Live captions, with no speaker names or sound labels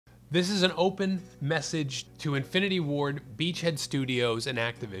This is an open message to Infinity Ward, Beachhead Studios, and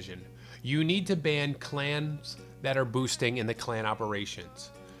Activision. You need to ban clans that are boosting in the clan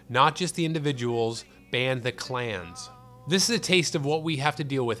operations. Not just the individuals, ban the clans. This is a taste of what we have to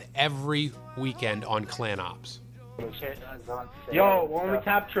deal with every weekend on clan ops. Yo, only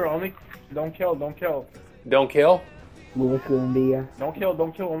capture, don't kill. Don't kill? Don't kill,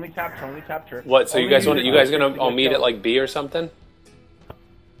 only capture. What, so you guys gonna all meet at like B or something?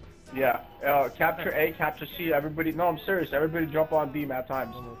 Yeah, capture A, capture C, everybody, no, I'm serious, everybody jump on B at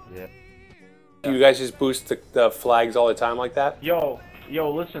times. Yeah. You guys just boost the flags all the time like that? Yo,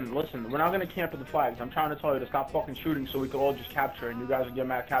 listen, we're not gonna camp at the flags. I'm trying to tell you to stop fucking shooting so we can all just capture and you guys will get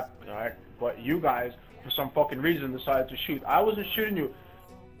mad alright? But you guys, for some fucking reason, decided to shoot. I wasn't shooting you.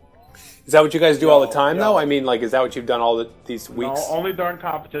 Is that what you guys do all the time, though? I mean, like, is that what you've done all these weeks? No, only during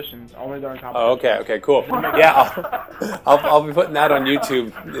competitions. Oh, okay, cool. Yeah, I'll be putting that on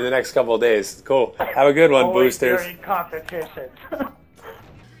YouTube in the next couple of days. Cool. Have a good one, only boosters. During competitions.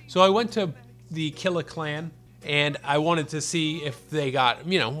 So I went to the Killa Clan, and I wanted to see if they got,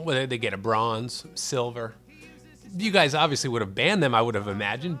 whether they get a bronze, silver. You guys obviously would have banned them, I would have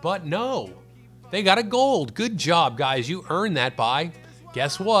imagined, but no. They got a gold. Good job, guys. You earned that by,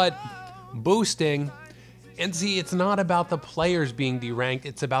 guess what? Boosting. And see, it's not about the players being deranked,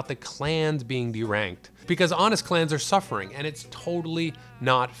 it's about the clans being deranked. Because honest clans are suffering, and it's totally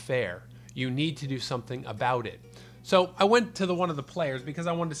not fair. You need to do something about it. So I went to one of the players because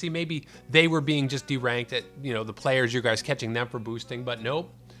I wanted to see maybe they were being just deranked at, the players, you guys catching them for boosting, but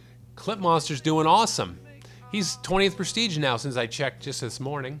nope. Clip Monster's doing awesome. He's 20th prestige now since I checked just this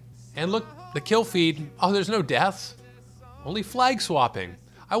morning. And look, the kill feed, oh, there's no deaths. Only flag swapping.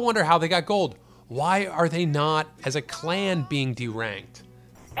 I wonder how they got gold. Why are they not, as a clan, being deranked?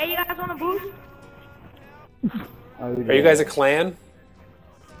 Hey, you guys want to boost? Are you guys a clan?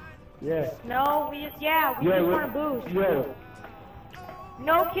 Yeah. No, we just want to boost. Yeah.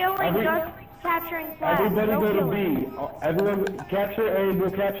 No killing, just capturing flags. Everybody no go to killing. B. Everyone capture A,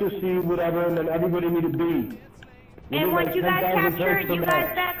 we'll capture C, whatever, and then everybody need a B. And once you guys capture, you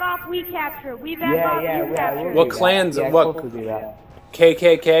guys back off, we capture. We back off, you capture. What clans, what?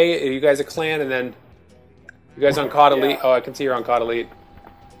 KKK, are you guys a clan? And then you guys on COD Elite? Oh, I can see you're on COD Elite.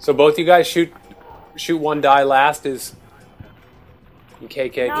 So both you guys shoot one die last is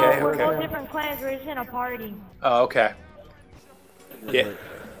KKK? No, we're okay. both different clans, we're just in a party. Oh, okay. Yeah.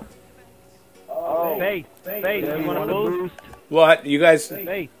 Oh, Faith, you want to boost? What? You guys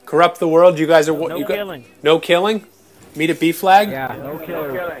corrupt the world? You guys are what? No killing. No killing? Meet at B flag? Yeah, no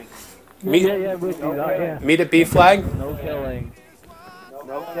killing. Meet at B flag? No killing.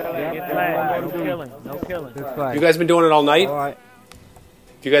 No killing. No killing. You guys been doing it all night? All right.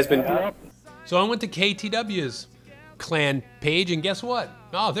 You guys been? So I went to KTW's clan page, and guess what?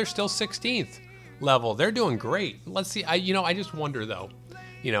 Oh, they're still 16th level. They're doing great. Let's see. I just wonder though.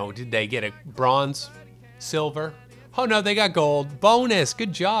 Did they get a bronze, silver? Oh no, they got gold. Bonus.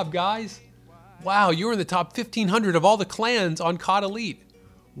 Good job, guys. Wow, you're in the top 1,500 of all the clans on COD Elite.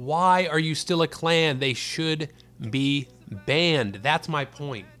 Why are you still a clan? They should be banned. That's my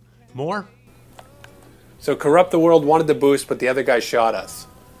point. More? So Corrupt the World wanted to boost, but the other guy shot us.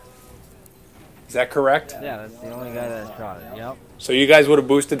 Is that correct? Yeah, that's the only guy that shot it. Yep. So you guys would have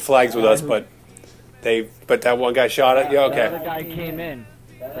boosted flags with us, but that one guy shot it? Yeah, okay. That other guy came in.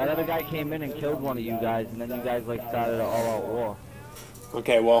 That other guy came in and killed one of you guys, and then you guys started an all-out war.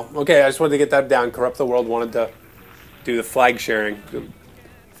 Okay, I just wanted to get that down. Corrupt the World wanted to do the flag sharing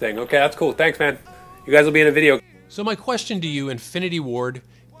thing. Okay, that's cool. Thanks, man. You guys will be in a video. So my question to you, Infinity Ward,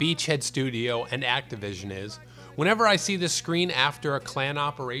 Beachhead Studio, and Activision is, whenever I see this screen after a clan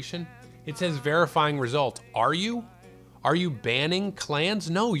operation, it says verifying result. Are you? Are you banning clans?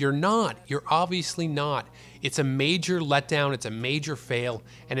 No, you're not. You're obviously not. It's a major letdown, it's a major fail,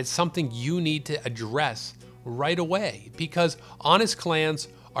 and it's something you need to address right away, because honest clans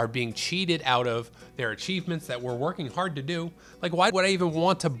are being cheated out of their achievements that we're working hard to do. Like, why would I even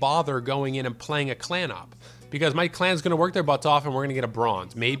want to bother going in and playing a clan op? Because my clan's gonna work their butts off and we're gonna get a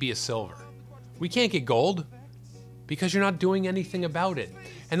bronze, maybe a silver. We can't get gold because you're not doing anything about it.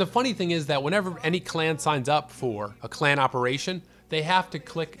 And the funny thing is that whenever any clan signs up for a clan operation, they have to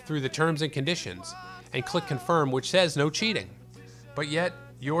click through the terms and conditions and click confirm, which says no cheating. But yet,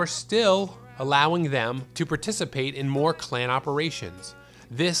 you're still allowing them to participate in more clan operations.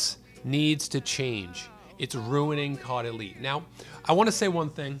 This needs to change. It's ruining COD Elite. Now, I want to say one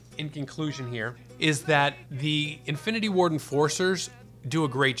thing in conclusion here, is that the Infinity Ward enforcers do a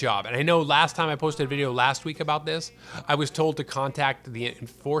great job. And I know last time I posted a video last week about this, I was told to contact the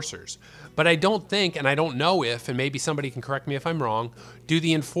enforcers. But I don't think, and I don't know if, and maybe somebody can correct me if I'm wrong, do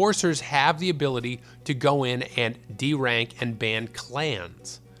the enforcers have the ability to go in and derank and ban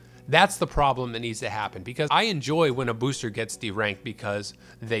clans? That's the problem that needs to happen, because I enjoy when a booster gets deranked because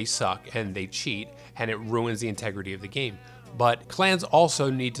they suck and they cheat and it ruins the integrity of the game. But clans also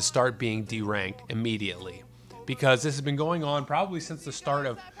need to start being deranked immediately, because this has been going on probably since the start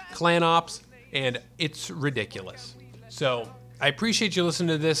of clan ops, and it's ridiculous. So I appreciate you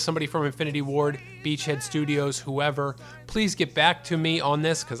listening to this. Somebody from Infinity Ward, Beachhead Studios, whoever, please get back to me on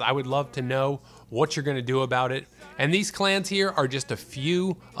this, because I would love to know what you're going to do about it. And these clans here are just a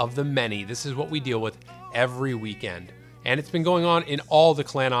few of the many. This is what we deal with every weekend. And it's been going on in all the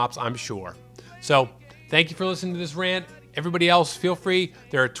clan ops, I'm sure. So thank you for listening to this rant. Everybody else, feel free.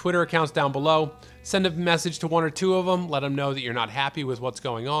 There are Twitter accounts down below. Send a message to one or two of them. Let them know that you're not happy with what's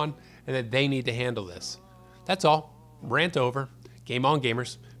going on and that they need to handle this. That's all. Rant over. Game on,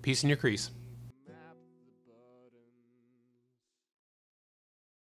 gamers. Peace in your crease.